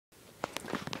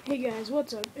Hey guys,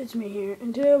 what's up? It's me here,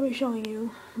 and today I'll be showing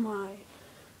you my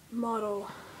model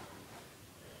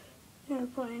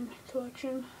airplane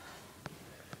collection.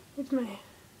 It's my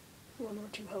World War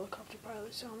II helicopter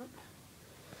pilot's helmet.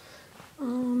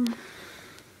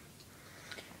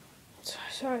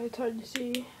 Sorry it's hard to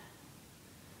see.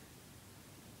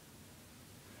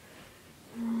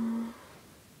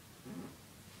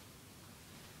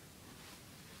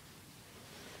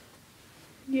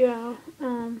 Yeah,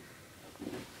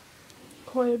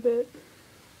 quite a bit.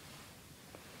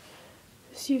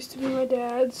 This used to be my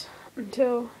dad's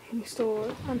until he stole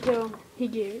it, until he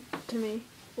gave it to me,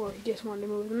 or he just wanted to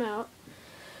move them out.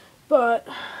 But,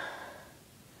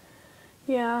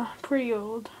 yeah, pretty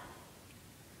old.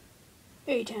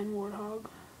 A-10 Warthog,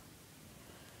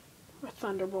 or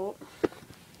Thunderbolt,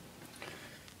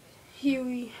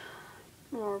 Huey,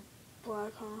 or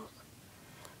Black Hawk.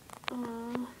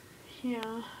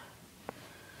 Yeah,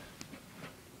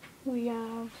 we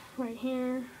have right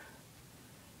here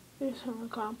this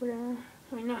helicopter.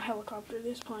 I mean, not helicopter,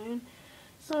 this plane.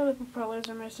 Some of the propellers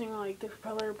are missing, like the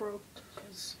propeller broke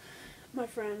because my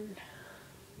friend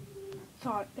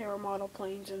thought they were model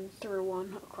planes and threw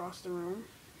one across the room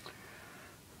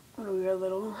when we were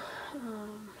little.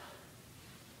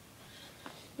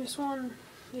 This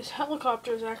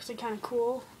helicopter is actually kind of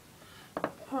cool,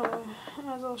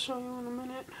 as I'll show you in a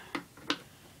minute.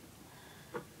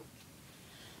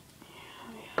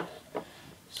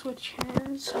 Switch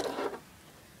hands.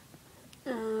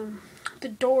 The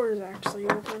door is actually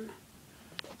open.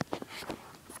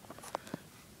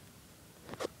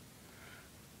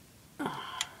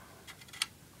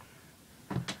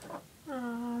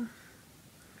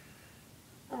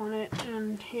 On it,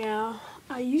 and yeah,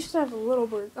 I used to have a little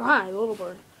bird. Hi, little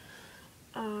bird.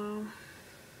 One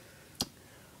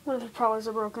of the propellers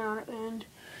are broken on it, and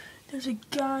there's a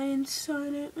guy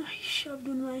inside it. I shoved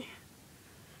one of my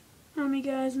army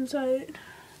guys inside it.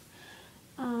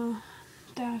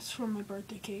 That's from my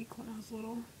birthday cake when I was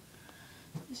little.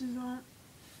 This is all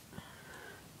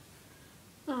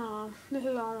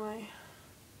my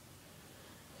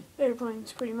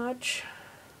airplanes, pretty much.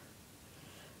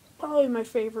 Probably my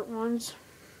favorite ones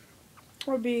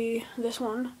would be this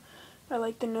one. I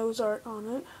like the nose art on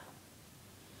it.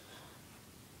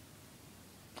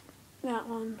 That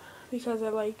one because I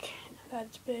like that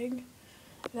it's big.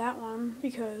 That one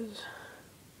because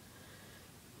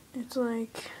it's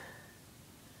like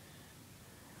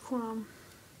from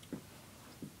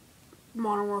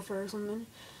Modern Warfare or something.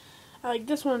 I like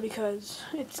this one because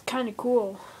it's kind of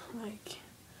cool. Like,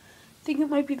 I think it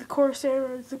might be the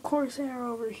Corsair. It's the Corsair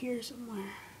over here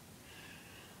somewhere.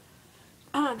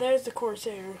 Ah, there's the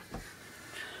Corsair.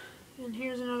 And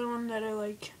here's another one that I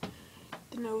like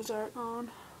the nose art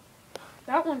on.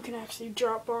 That one can actually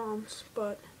drop bombs,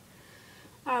 but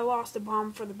I lost a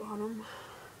bomb for the bottom.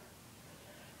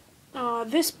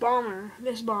 This bomber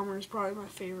is probably my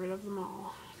favorite of them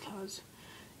all because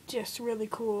it's just really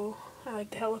cool. I like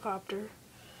the helicopter.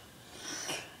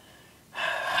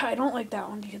 I don't like that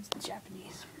one because it's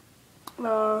Japanese.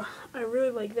 I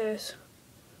really like this,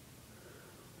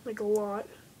 like a lot,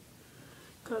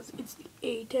 because it's the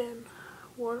A-10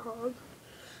 Warthog.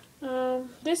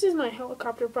 This is my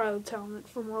helicopter pilot's helmet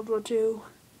from World War II.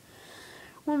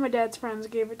 One of my dad's friends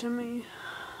gave it to me.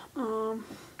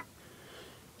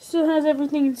 Still has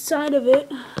everything inside of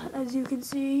it, as you can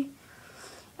see.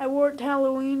 I wore it to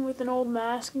Halloween with an old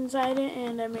mask inside it,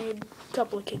 and I made a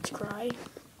couple of kids cry.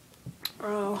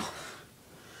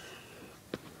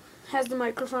 Has the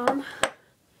microphone.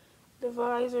 The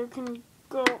visor can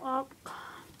go up.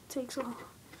 It's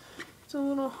a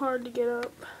little hard to get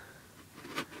up.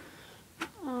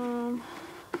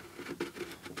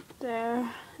 There,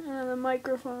 and the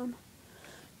microphone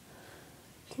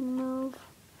can move,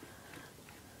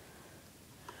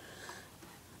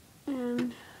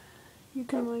 and you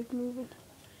can like move it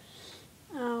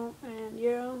out, and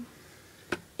yeah,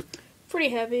 pretty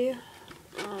heavy.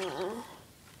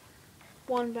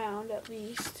 1 pound at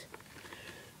least,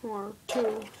 or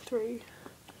 2, 3.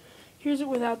 Here's it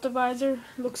without the visor.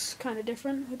 Looks kind of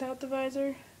different without the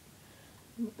visor.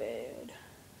 Bad.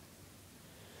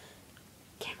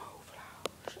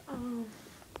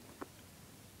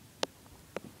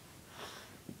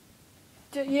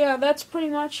 Yeah, that's pretty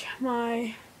much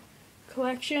my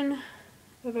collection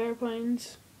of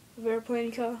airplanes, of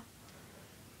Airplanica,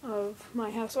 of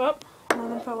my house. Oh,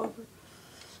 one fell over.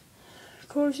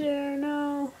 Corsair,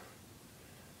 no.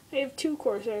 I have 2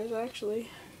 Corsairs, actually.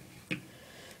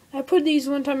 I put these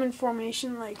one time in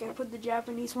formation, like I put the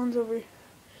Japanese ones over,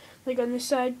 like on this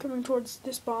side coming towards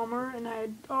this bomber, and I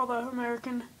had all the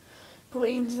American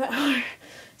planes that are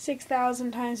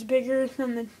 6,000 times bigger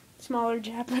than the smaller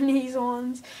Japanese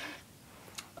ones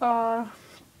go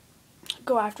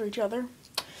after each other.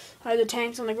 I had the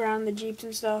tanks on the ground, the jeeps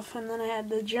and stuff, and then I had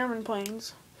the German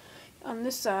planes on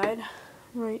this side,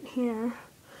 right here.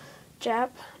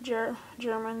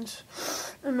 Germans,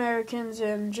 Americans,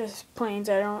 and just planes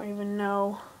I don't even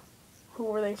know who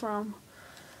were they from.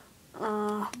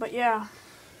 But yeah,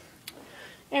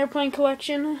 airplane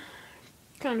collection,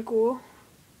 kind of cool.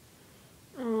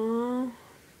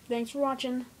 Thanks for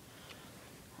watching.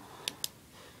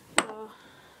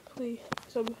 Please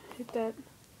hit that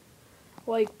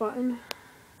like button.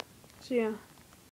 See ya.